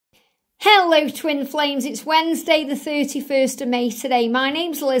Hello Twin Flames, it's Wednesday the 31st of May today. My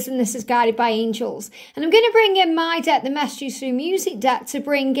name's Liz and this is Guided by Angels. And I'm going to bring in my deck, the Messages Through Music deck, to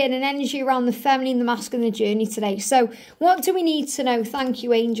bring in an energy around the feminine, the masculine, the journey today. So what do we need to know? Thank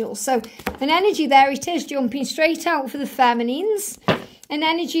you, Angels. So an energy there it is, jumping straight out for the feminines. An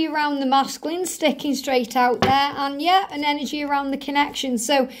energy around the masculine, sticking straight out there. And yeah, an energy around the connection.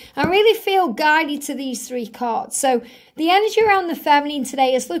 So I really feel guided to these three cards. So the energy around the feminine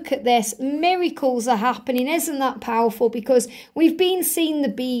today is, look at this, miracles are happening. Isn't that powerful? Because we've been seeing the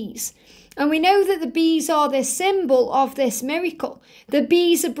bees. And we know that the bees are this symbol of this miracle. The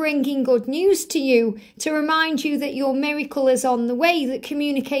bees are bringing good news to you to remind you that your miracle is on the way, that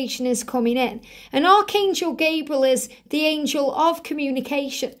communication is coming in. And Archangel Gabriel is the angel of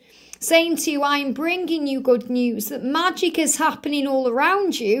communication, saying to you, I am bringing you good news, that magic is happening all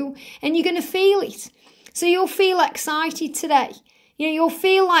around you and you're going to feel it. So you'll feel excited today. You'll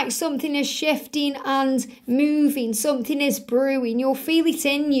feel like something is shifting and moving, something is brewing, you'll feel it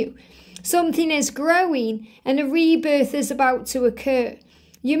in you. Something is growing and a rebirth is about to occur.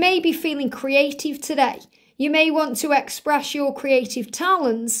 You may be feeling creative today. You may want to express your creative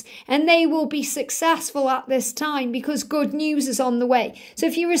talents and they will be successful at this time because good news is on the way. So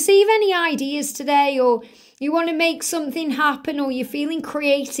if you receive any ideas today or you want to make something happen or you're feeling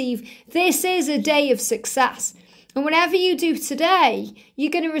creative, this is a day of success. And whatever you do today,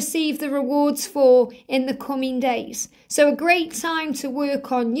 you're going to receive the rewards for in the coming days. So a great time to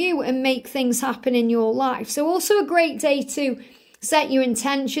work on you and make things happen in your life. So also a great day to set your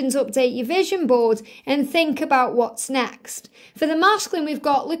intentions, update your vision board and think about what's next. For the masculine, we've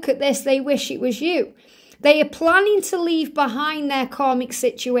got, look at this, they wish it was you. They are planning to leave behind their karmic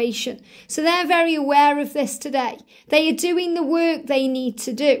situation. So they're very aware of this today. They are doing the work they need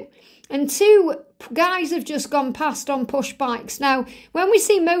to do. And two guys have just gone past on push bikes. Now, when we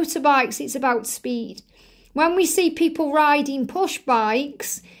see motorbikes, it's about speed. When we see people riding push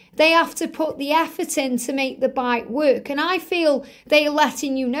bikes, they have to put the effort in to make the bike work. And I feel they are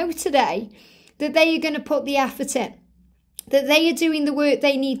letting you know today that they are going to put the effort in, that they are doing the work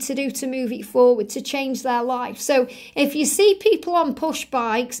they need to do to move it forward, to change their life. So if you see people on push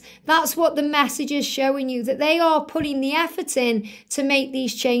bikes, that's what the message is showing you, that they are putting the effort in to make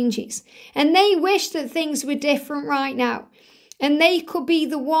these changes. And they wish that things were different right now. And they could be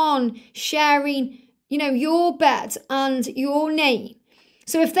the one sharing, your bed and your name.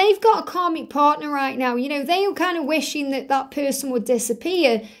 So if they've got a karmic partner right now, they are kind of wishing that that person would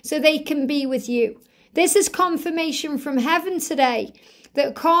disappear so they can be with you. This is confirmation from heaven today that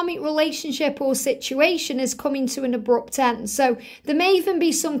a karmic relationship or situation is coming to an abrupt end. So there may even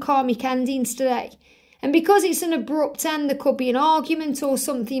be some karmic endings today. And because it's an abrupt end, there could be an argument or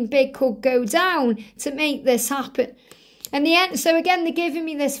something big could go down to make this happen. And so again, they're giving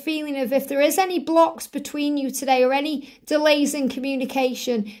me this feeling of if there is any blocks between you today or any delays in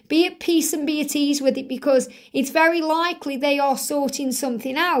communication, be at peace and be at ease with it, because it's very likely they are sorting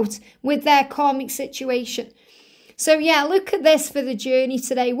something out with their karmic situation. So yeah, look at this for the journey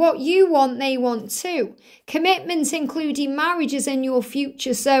today. What you want, they want too. Commitments including marriages in your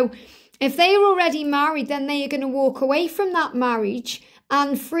future. So if they are already married, then they are going to walk away from that marriage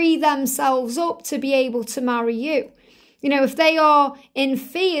and free themselves up to be able to marry you. If they are in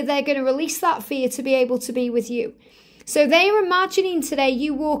fear, they're going to release that fear to be able to be with you. So they are imagining today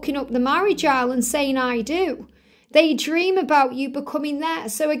you walking up the marriage aisle and saying, I do. They dream about you becoming there.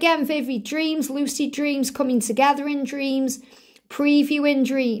 So again, vivid dreams, lucid dreams, coming together in dreams, preview in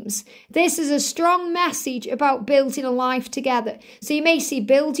dreams. This is a strong message about building a life together. So you may see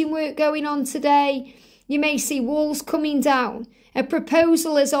building work going on today. You may see walls coming down. A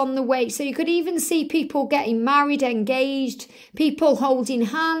proposal is on the way. So you could even see people getting married, engaged, people holding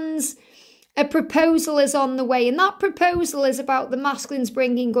hands. A proposal is on the way. And that proposal is about the masculines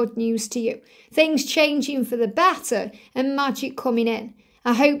bringing good news to you. Things changing for the better and magic coming in.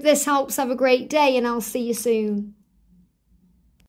 I hope this helps. Have a great day and I'll see you soon.